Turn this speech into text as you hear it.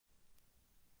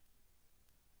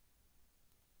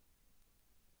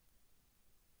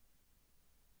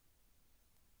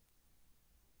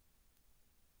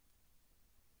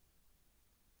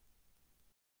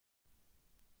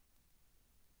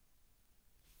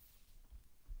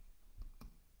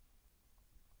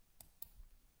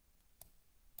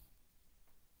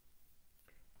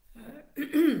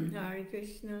Hare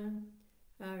Krishna,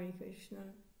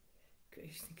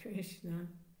 Krishna Krishna,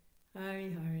 Hare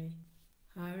Hare,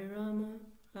 Hare Rama,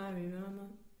 Rama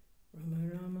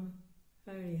Rama,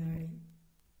 Hare Hare.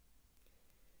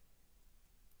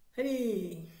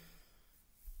 Hare.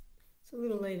 It's a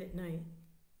little late at night,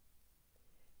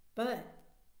 but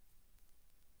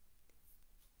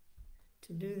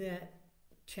to do that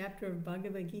chapter of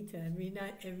Bhagavad Gita every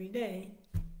night, every day.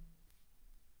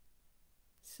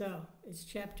 So it's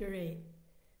chapter 8.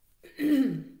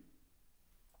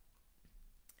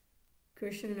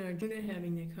 Krishna and Arjuna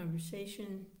having their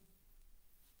conversation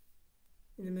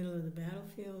in the middle of the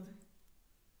battlefield.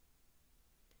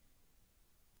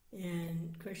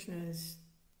 And Krishna is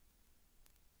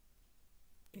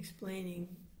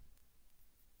explaining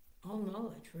all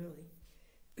knowledge, really.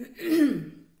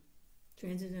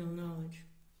 Transcendental knowledge.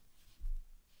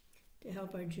 To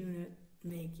help Arjuna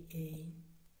make a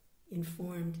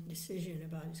informed decision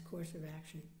about his course of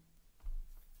action.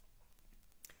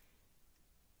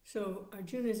 So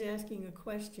Arjuna is asking a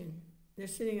question. They're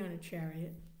sitting on a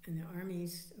chariot, and the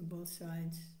armies of both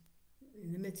sides,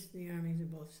 in the midst of the armies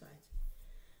of both sides.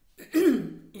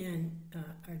 And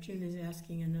Arjuna is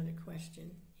asking another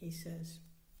question. He says,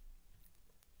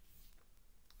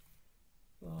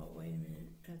 well, wait a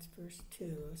minute, that's verse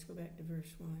 2. Let's go back to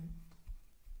verse 1.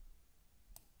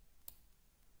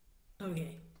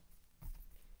 Okay.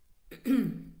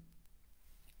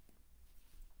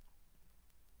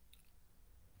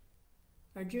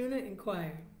 Arjuna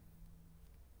inquired,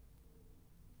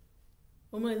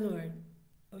 O my Lord,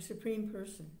 O Supreme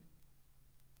Person,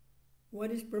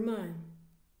 what is Brahman?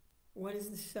 What is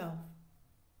the Self?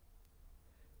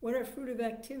 What are fruitive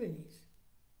activities?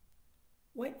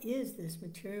 What is this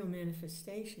material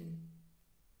manifestation?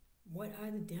 What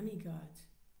are the demigods?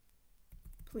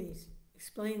 Please,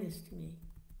 explain this to me.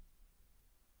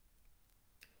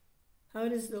 How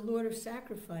does the Lord of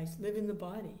Sacrifice live in the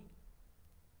body?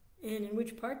 And in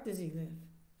which part does he live,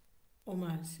 O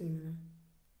Madhusudana?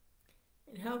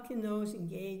 And how can those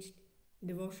engaged in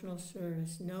devotional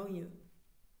service know you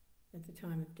at the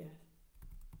time of death?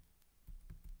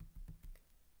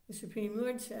 The Supreme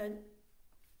Lord said,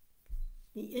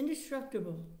 the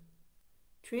indestructible,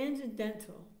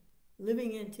 transcendental,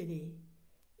 living entity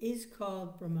is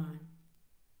called Brahman,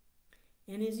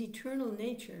 and his eternal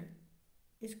nature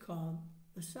is called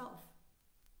the Self.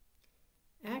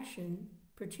 Action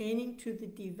pertaining to the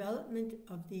development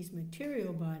of these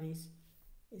material bodies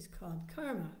is called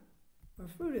karma, or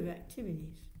fruitive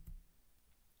activities.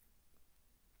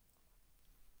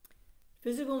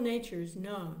 Physical nature is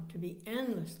known to be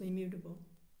endlessly mutable.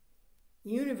 The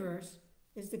universe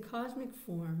is the cosmic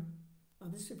form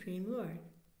of the Supreme Lord,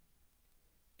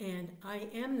 and I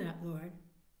am that Lord,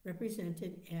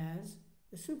 represented as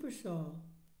the Supersoul,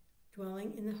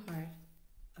 dwelling in the heart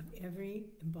of every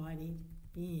embodied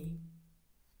being.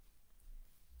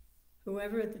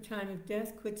 Whoever at the time of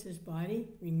death quits his body,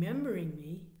 remembering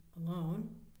me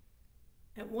alone,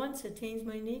 at once attains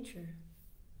my nature.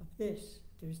 Of this,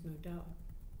 there is no doubt.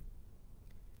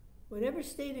 Whatever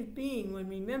state of being one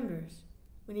remembers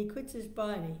when he quits his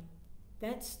body,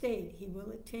 that state he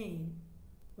will attain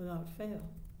without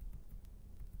fail.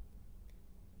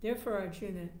 Therefore,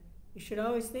 Arjuna, you should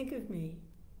always think of me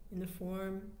in the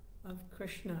form of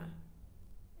Krishna,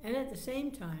 and at the same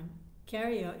time,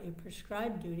 carry out your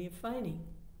prescribed duty of fighting.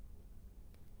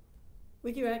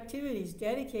 With your activities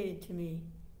dedicated to me,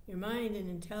 your mind and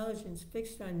intelligence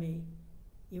fixed on me,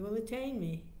 you will attain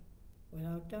me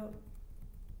without doubt.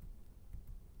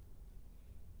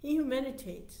 He who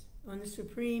meditates on the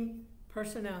Supreme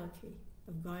Personality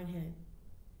of Godhead,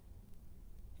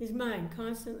 his mind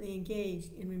constantly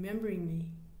engaged in remembering me,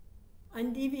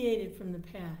 undeviated from the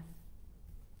path,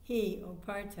 he, O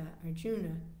Partha,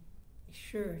 Arjuna, is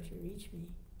sure to reach me.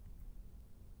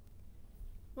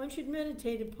 One should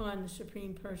meditate upon the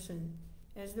Supreme Person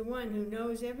as the one who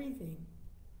knows everything,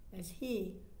 as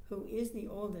he who is the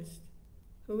oldest,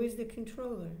 who is the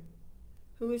controller,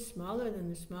 who is smaller than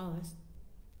the smallest,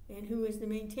 and who is the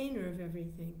maintainer of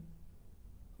everything,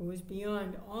 who is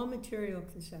beyond all material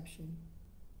conception,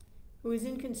 who is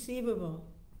inconceivable,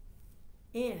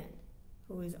 and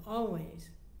who is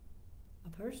always a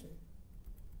person.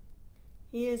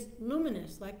 He is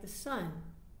luminous like the sun,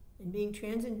 and being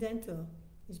transcendental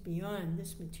is beyond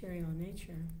this material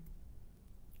nature.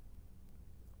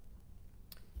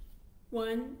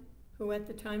 One who at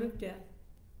the time of death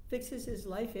fixes his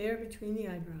life air between the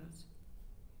eyebrows,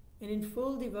 and in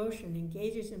full devotion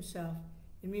engages himself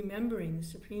in remembering the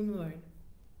Supreme Lord,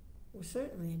 will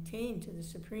certainly attain to the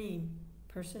Supreme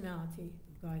Personality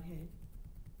of Godhead.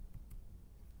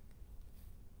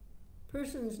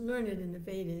 Persons learned in the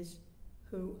Vedas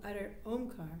who utter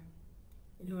Omkar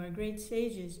and who are great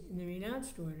sages in the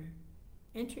renounced order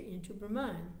enter into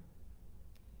Brahman.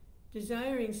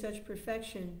 Desiring such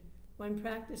perfection, one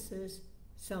practices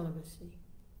celibacy.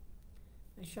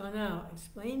 I shall now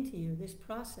explain to you this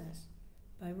process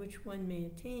by which one may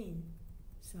attain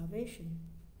salvation.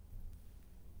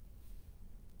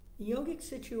 The yogic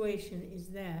situation is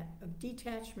that of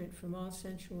detachment from all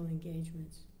sensual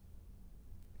engagements.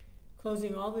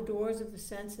 Closing all the doors of the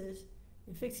senses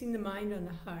and fixing the mind on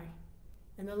the heart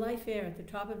and the life air at the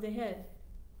top of the head,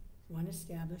 one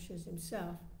establishes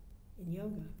himself in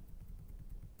yoga.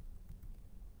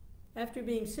 After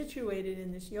being situated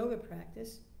in this yoga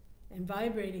practice and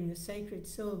vibrating the sacred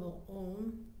syllable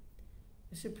Om,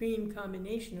 the supreme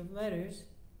combination of letters,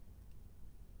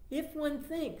 if one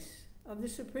thinks of the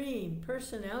Supreme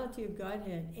Personality of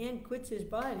Godhead and quits his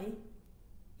body,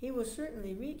 he will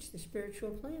certainly reach the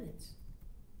spiritual planets.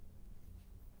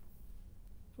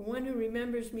 For one who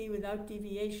remembers me without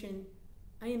deviation,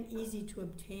 I am easy to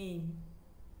obtain,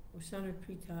 O son of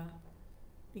Pritha,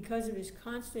 because of his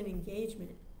constant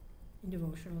engagement in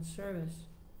devotional service.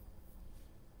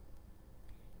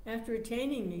 After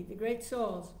attaining me, the great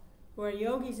souls who are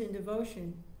yogis in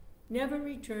devotion never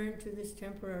return to this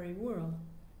temporary world,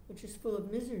 which is full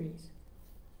of miseries,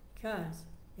 because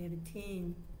they have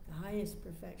attained the highest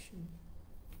perfection.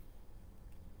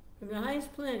 From the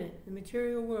highest planet, the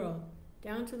material world,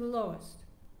 down to the lowest,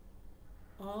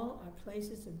 all are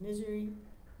places of misery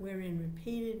wherein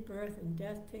repeated birth and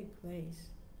death take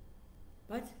place.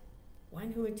 But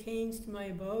one who attains to my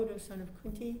abode, O son of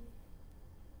Kunti,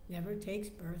 never takes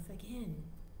birth again.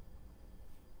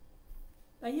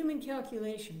 By human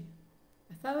calculation,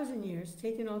 1,000 years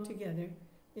taken altogether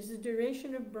is the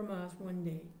duration of Brahma's one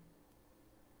day,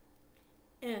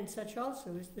 and such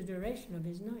also is the duration of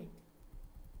his night.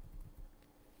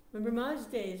 When Brahma's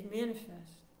day is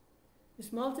manifest,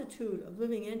 this multitude of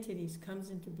living entities comes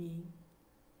into being,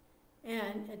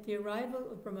 and at the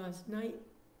arrival of Brahma's night,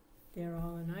 they are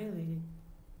all annihilated.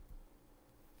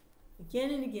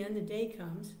 Again and again the day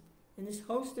comes, and this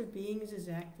host of beings is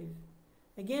active.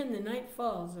 Again the night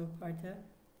falls, O Partha,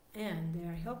 and they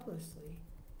are helplessly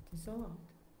dissolved.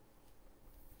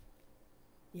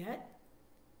 Yet,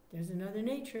 there's another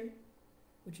nature,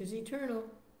 which is eternal,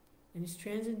 and is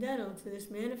transcendental to this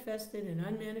manifested and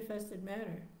unmanifested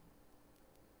matter.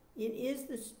 It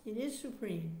is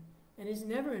supreme, and is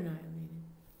never annihilated.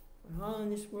 When all in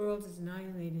this world is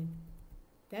annihilated,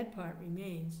 that part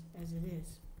remains as it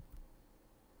is.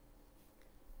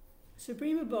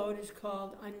 Supreme abode is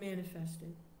called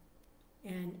unmanifested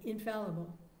and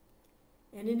infallible,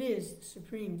 and it is the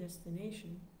supreme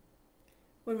destination.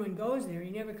 When one goes there, he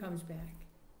never comes back.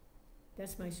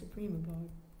 That's my supreme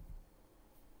abode.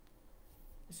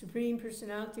 The Supreme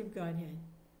Personality of Godhead,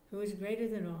 who is greater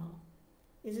than all,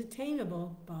 is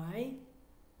attainable by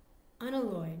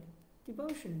unalloyed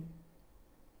devotion.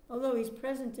 Although he's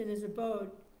present in his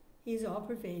abode, he is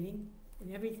all-pervading,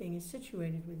 and everything is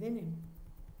situated within him.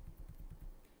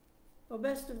 O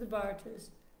best of the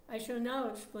Bhartas, I shall now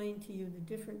explain to you the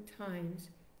different times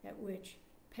at which,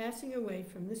 passing away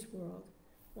from this world,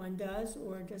 one does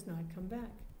or does not come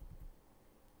back.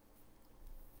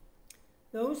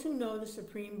 Those who know the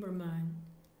Supreme Brahman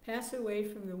pass away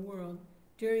from the world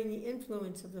during the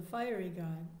influence of the fiery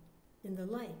god in the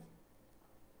light,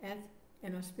 at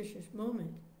an auspicious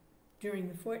moment, during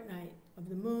the fortnight of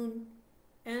the moon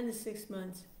and the 6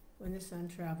 months when the sun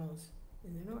travels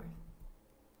in the north.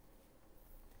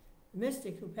 The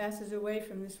mystic who passes away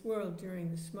from this world during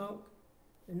the smoke,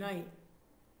 the night,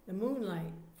 the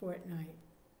moonlight fortnight,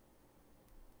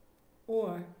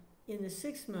 or in the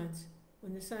 6 months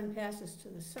when the sun passes to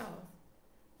the south,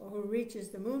 or who reaches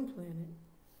the moon planet,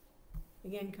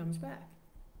 again comes back.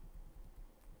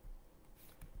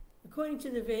 According to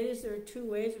the Vedas, there are 2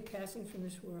 ways of passing from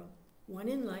this world, one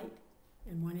in light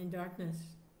and one in darkness.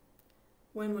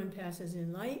 When one passes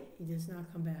in light, he does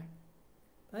not come back.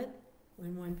 But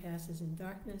when one passes in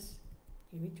darkness,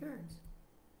 he returns.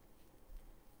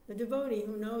 The devotee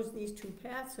who knows these 2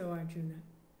 paths, O Arjuna,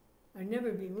 are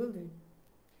never bewildered.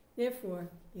 Therefore,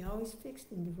 be always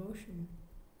fixed in devotion.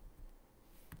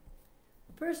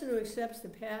 A person who accepts the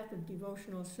path of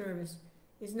devotional service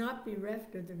is not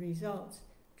bereft of the results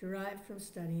derived from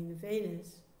studying the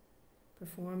Vedas,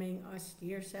 performing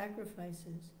austere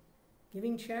sacrifices,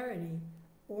 giving charity,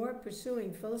 or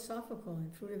pursuing philosophical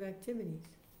and fruitive activities.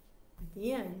 At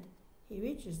the end, he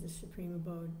reaches the supreme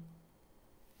abode.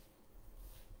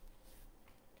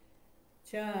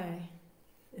 Jai.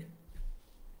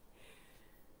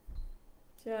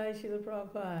 Jai Srila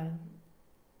Prabhupada.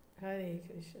 Hare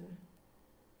Krishna.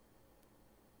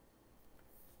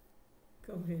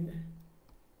 Govinda.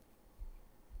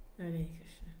 Hare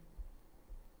Krishna.